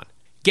life on.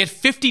 Get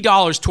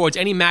 $50 towards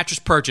any mattress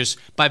purchase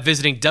by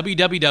visiting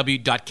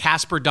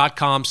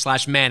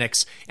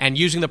www.casper.com/Mannix and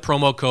using the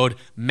promo code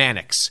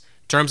Mannix.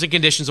 Terms and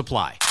conditions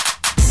apply.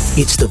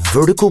 It's the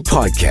Vertical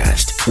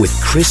Podcast with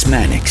Chris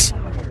Mannix.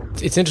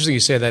 It's interesting you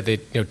say that they,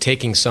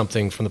 taking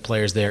something from the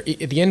players there.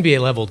 At the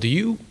NBA level, do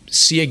you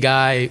see a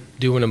guy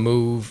doing a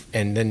move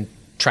and then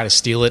try to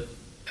steal it?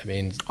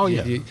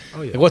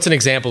 What's an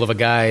example of a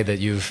guy that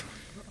you've...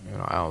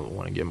 I don't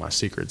want to get my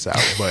secrets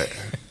out, but,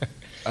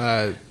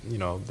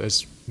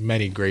 there's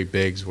many great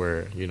bigs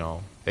where,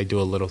 they do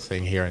a little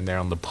thing here and there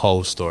on the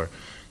post or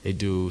they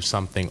do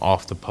something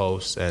off the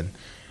post and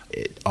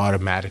it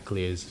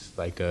automatically is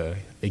like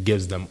it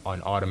gives them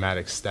an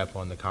automatic step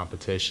on the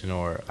competition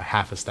or a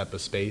half a step of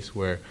space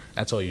where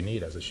that's all you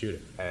need as a shooter.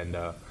 And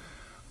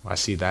I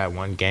see that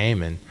one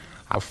game and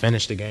I'll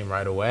finish the game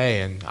right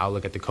away and I'll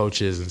look at the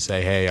coaches and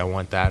say, hey, I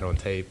want that on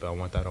tape, I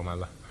want that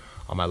on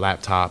my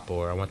laptop,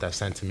 or I want that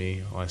sent to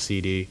me on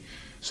CD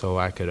so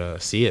I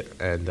could see it.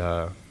 And,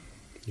 the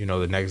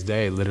next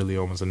day, literally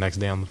almost the next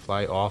day on the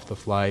flight, off the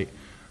flight,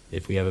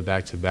 if we have a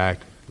back-to-back,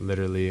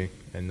 literally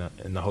in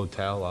the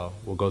hotel,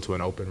 we'll go to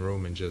an open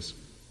room and just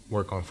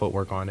work on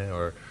footwork on it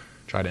or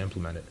try to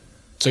implement it.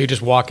 So you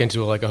just walk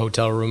into like a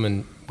hotel room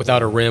and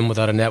without a rim,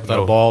 without a net,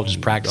 without a ball,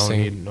 just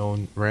practicing? Don't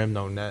need no rim,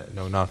 no net,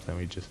 no nothing.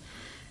 We just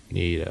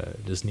need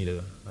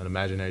an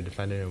imaginary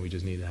defender and we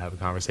just need to have a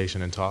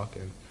conversation and talk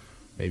and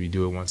maybe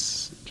do it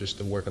once just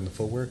to work on the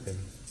footwork and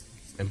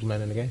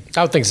implement in the game.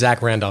 I would think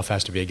Zach Randolph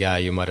has to be a guy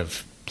you might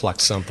have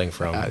plucked something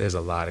from. There's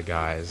a lot of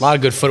guys. A lot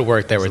of good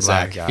footwork there with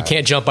Zach. You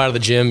can't jump out of the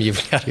gym.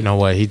 You've got. You know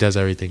what? He does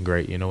everything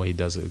great. You know what? He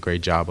does a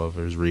great job of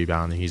his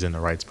rebounding. He's in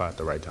the right spot at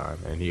the right time,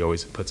 and he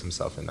always puts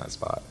himself in that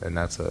spot. And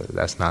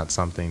that's not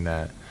something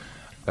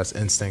that's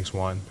instincts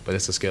one, but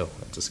it's a skill.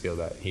 It's a skill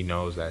that he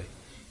knows that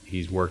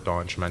he's worked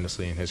on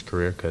tremendously in his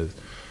career because,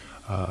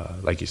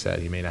 like you said,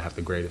 he may not have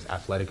the greatest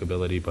athletic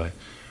ability, but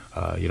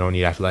you don't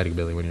need athletic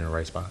ability when you're in the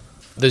right spot.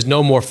 There's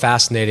no more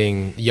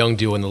fascinating young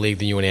duo in the league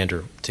than you and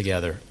Andrew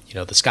together.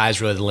 The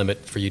sky's really the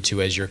limit for you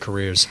two as your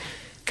careers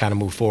kind of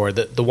move forward.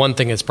 The one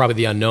thing that's probably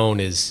the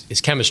unknown is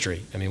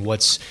chemistry. I mean,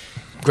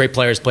 great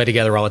players play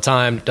together all the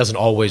time. It doesn't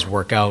always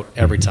work out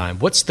every time.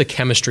 What's the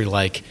chemistry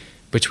like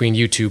between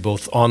you two,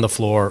 both on the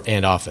floor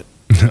and off it?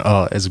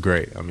 Oh, it's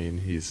great. I mean,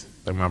 he's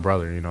like my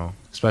brother,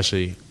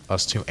 especially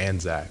us two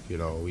and Zach.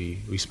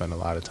 We spend a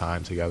lot of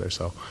time together.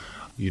 So,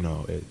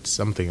 it's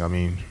something. I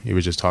mean, we were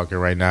just talking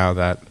right now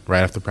that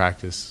right after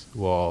practice,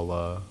 we'll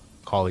all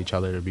call each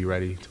other to be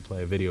ready to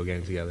play a video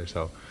game together.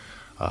 So,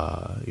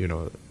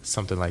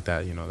 something like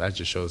that, that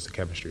just shows the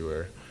chemistry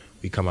where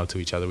we come up to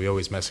each other. We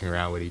always messing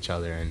around with each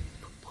other and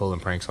pulling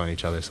pranks on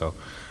each other. So,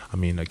 I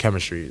mean, the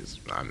chemistry is,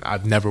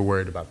 I've never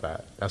worried about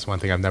that. That's one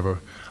thing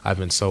I've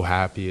been so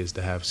happy is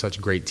to have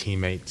such great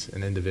teammates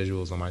and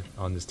individuals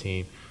on this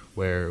team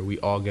where we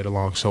all get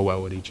along so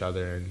well with each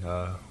other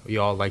and we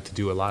all like to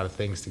do a lot of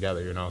things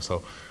together,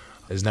 So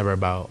it's never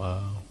about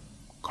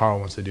Karl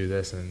wants to do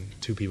this and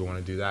 2 people want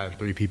to do that and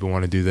 3 people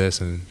want to do this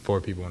and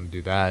 4 people want to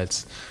do that.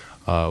 It's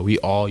we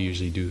all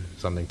usually do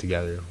something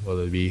together,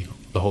 whether it be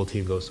the whole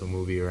team goes to a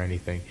movie or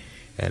anything.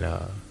 And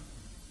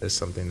it's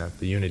something that's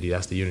the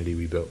unity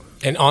we built.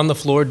 And on the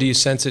floor, do you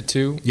sense it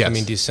too? Yes. I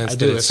mean, do you sense I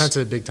that do. I sense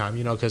it big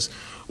time, because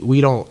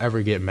we don't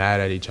ever get mad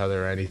at each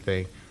other or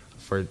anything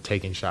for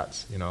taking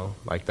shots,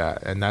 like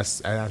that. And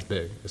that's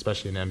big,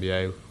 especially in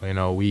the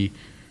NBA.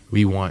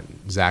 We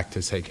want Zach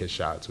to take his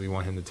shots. We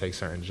want him to take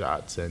certain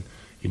shots. And,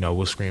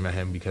 we'll scream at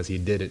him because he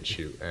didn't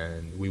shoot,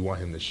 and we want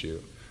him to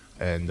shoot.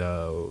 And,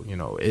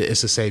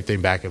 it's the same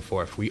thing back and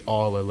forth. We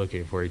all are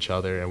looking for each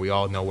other, and we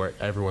all know where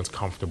everyone's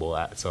comfortable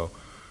at. So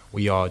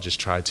we all just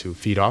try to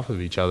feed off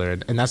of each other.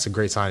 And that's a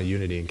great sign of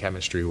unity and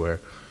chemistry, where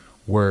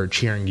we're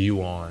cheering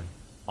you on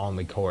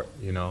the court,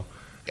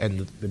 And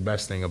the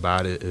best thing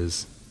about it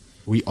is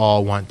we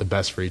all want the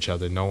best for each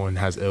other. No one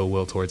has ill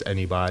will towards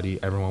anybody.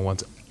 Everyone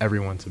wants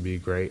everyone to be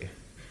great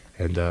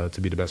and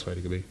to be the best way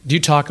they could be. Do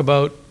you talk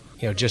about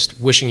just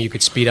wishing you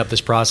could speed up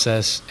this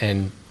process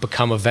and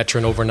become a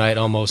veteran overnight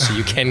almost, so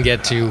you can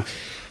get to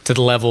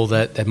the level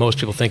that most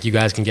people think you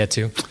guys can get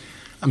to?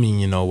 I mean,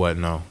 you know what?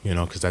 No,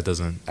 because that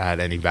doesn't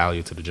add any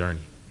value to the journey.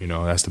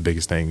 That's the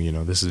biggest thing.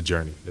 This is a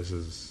journey. This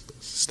is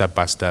step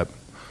by step,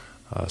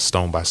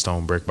 stone by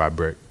stone, brick by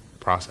brick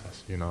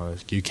process.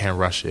 You can't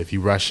rush it. If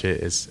you rush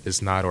it,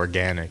 it's not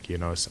organic.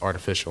 It's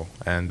artificial.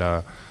 And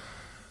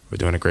we're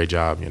doing a great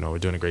job. We're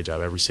doing a great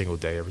job every single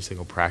day, every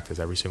single practice,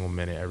 every single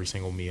minute, every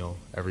single meal,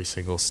 every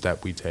single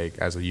step we take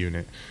as a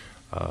unit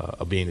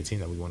of being the team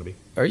that we want to be.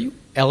 Are you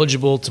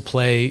eligible to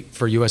play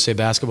for USA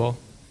Basketball?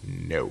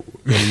 No.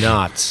 You're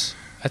not.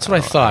 That's what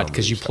I thought,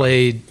 because you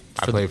played.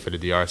 I played for the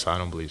DR, so I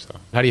don't believe so.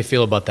 How do you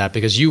feel about that?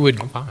 Because you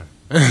would. I'm fine.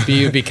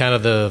 You'd be kind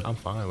of the. I'm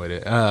fine with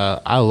it.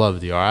 I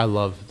love DR. I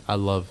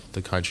love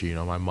the country.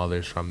 My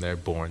mother's from there,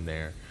 born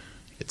there.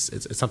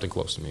 It's something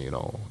close to me,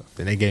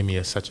 And they gave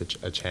me such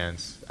a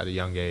chance at a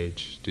young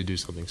age to do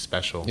something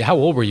special. Yeah, how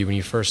old were you when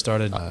you first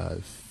started?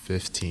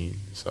 15.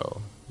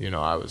 So,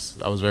 I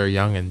was very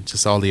young, and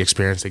just all the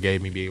experience they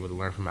gave me, being able to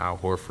learn from Al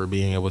Horford,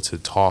 being able to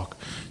talk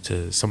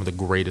to some of the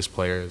greatest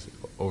players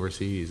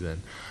overseas,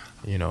 and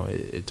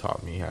it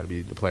taught me how to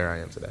be the player I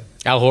am today.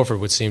 Al Horford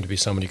would seem to be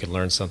someone you could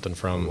learn something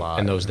from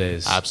in those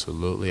days.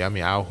 Absolutely. I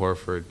mean, Al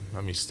Horford,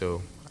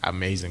 still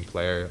amazing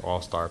player,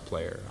 all-star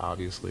player,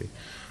 obviously.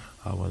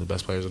 One of the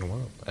best players in the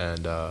world.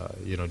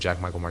 And, Jack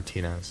Michael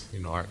Martinez,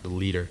 the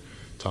leader,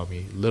 taught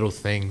me little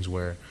things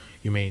where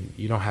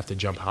you don't have to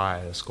jump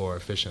high to score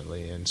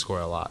efficiently and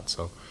score a lot.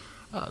 So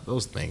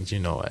those things,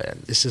 and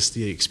it's just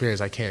the experience.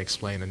 I can't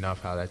explain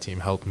enough how that team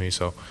helped me.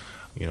 So,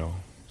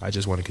 I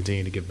just want to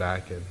continue to give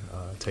back and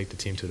take the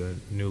team to the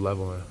new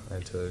level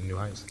and to new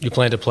heights. You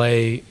plan to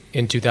play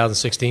in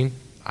 2016?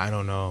 I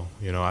don't know.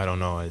 I don't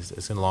know.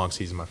 It's in a long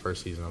season, my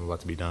first season. I'm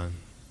about to be done.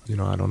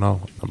 I don't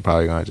know. I'm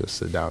probably going to just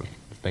sit down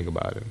and think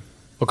about it.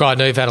 Well, Karl, I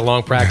know you've had a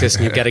long practice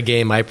and you've got a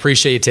game. I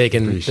appreciate you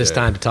taking this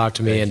time to talk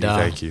to me.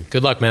 Thank you.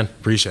 Good luck, man.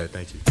 Appreciate it.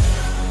 Thank you.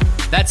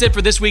 That's it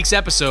for this week's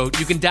episode.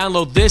 You can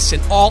download this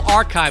and all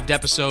archived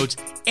episodes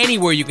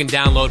anywhere you can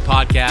download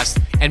podcasts,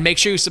 and make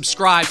sure you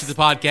subscribe to the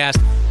podcast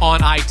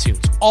on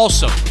iTunes.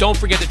 Also, don't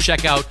forget to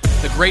check out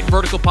the Great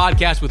Vertical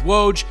Podcast with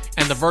Woj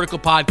and the Vertical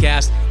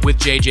Podcast with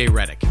JJ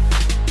Redick.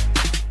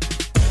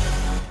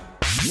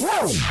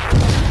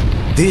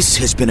 This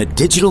has been a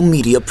digital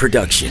media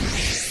production.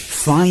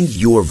 Find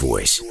your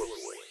voice.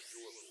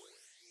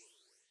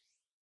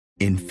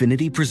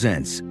 Infinity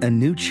presents a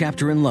new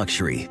chapter in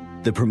luxury,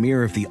 the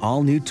premiere of the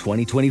all-new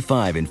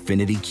 2025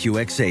 Infinity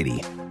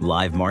QX80,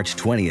 live March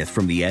 20th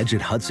from the Edge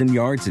at Hudson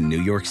Yards in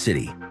New York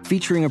City,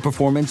 featuring a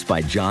performance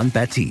by John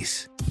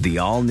Batiste. The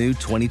all-new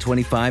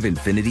 2025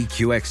 Infinity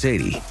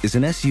QX80 is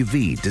an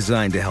SUV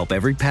designed to help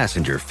every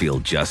passenger feel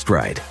just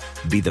right.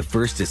 Be the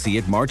first to see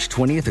it March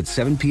 20th at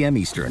 7 p.m.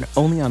 Eastern,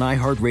 only on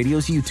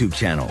iHeartRadio's YouTube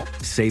channel.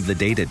 Save the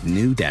date at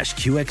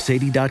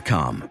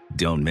new-QX80.com.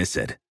 Don't miss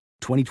it.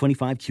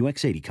 2025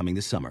 QX80 coming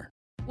this summer.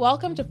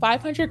 Welcome to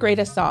 500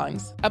 Greatest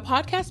Songs, a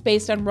podcast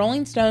based on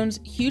Rolling Stone's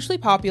hugely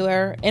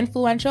popular,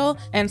 influential,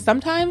 and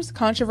sometimes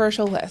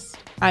controversial list.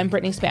 I'm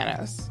Brittany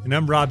Spanos. And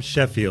I'm Rob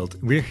Sheffield.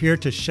 We're here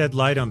to shed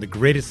light on the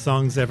greatest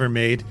songs ever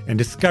made and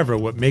discover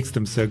what makes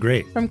them so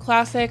great. From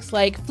classics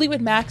like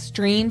Fleetwood Mac's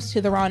Dreams to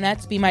the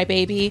Ronettes' Be My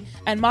Baby,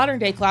 and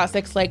modern-day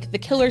classics like The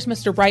Killer's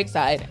Mr.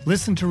 Brightside.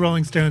 Listen to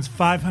Rolling Stone's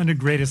 500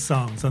 Greatest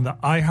Songs on the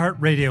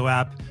iHeartRadio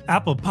app,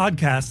 Apple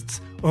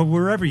Podcasts, or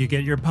wherever you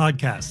get your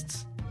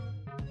podcasts.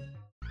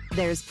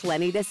 There's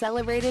plenty to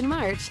celebrate in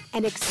March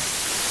and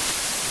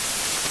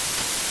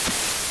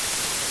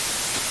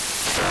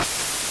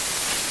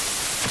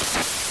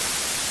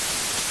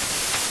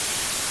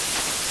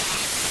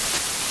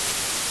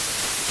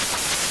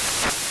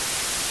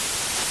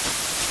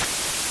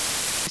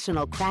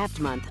National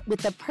Craft Month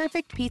with the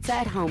perfect pizza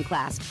at home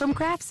class from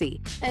Craftsy.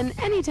 And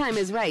anytime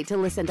is right to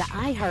listen to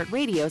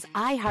iHeartRadio's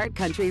iHeart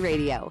Country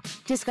Radio.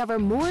 Discover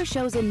more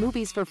shows and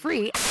movies for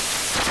free.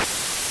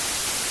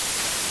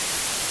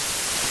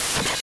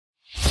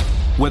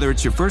 Whether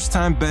it's your first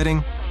time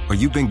betting or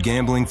you've been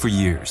gambling for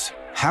years,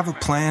 have a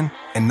plan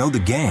and know the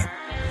game.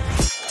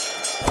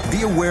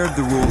 Be aware of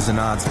the rules and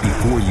odds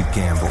before you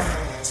gamble.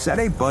 Set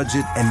a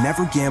budget and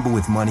never gamble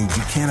with money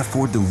you can't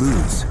afford to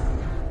lose.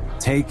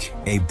 Take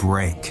a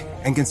break.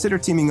 And consider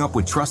teaming up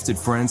with trusted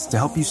friends to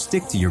help you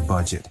stick to your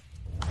budget.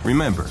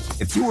 Remember,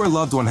 if you or a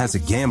loved one has a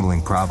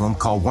gambling problem,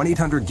 call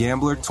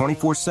 1-800-GAMBLER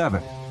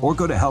 24/7 or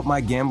go to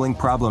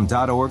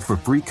helpmygamblingproblem.org for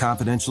free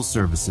confidential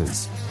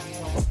services.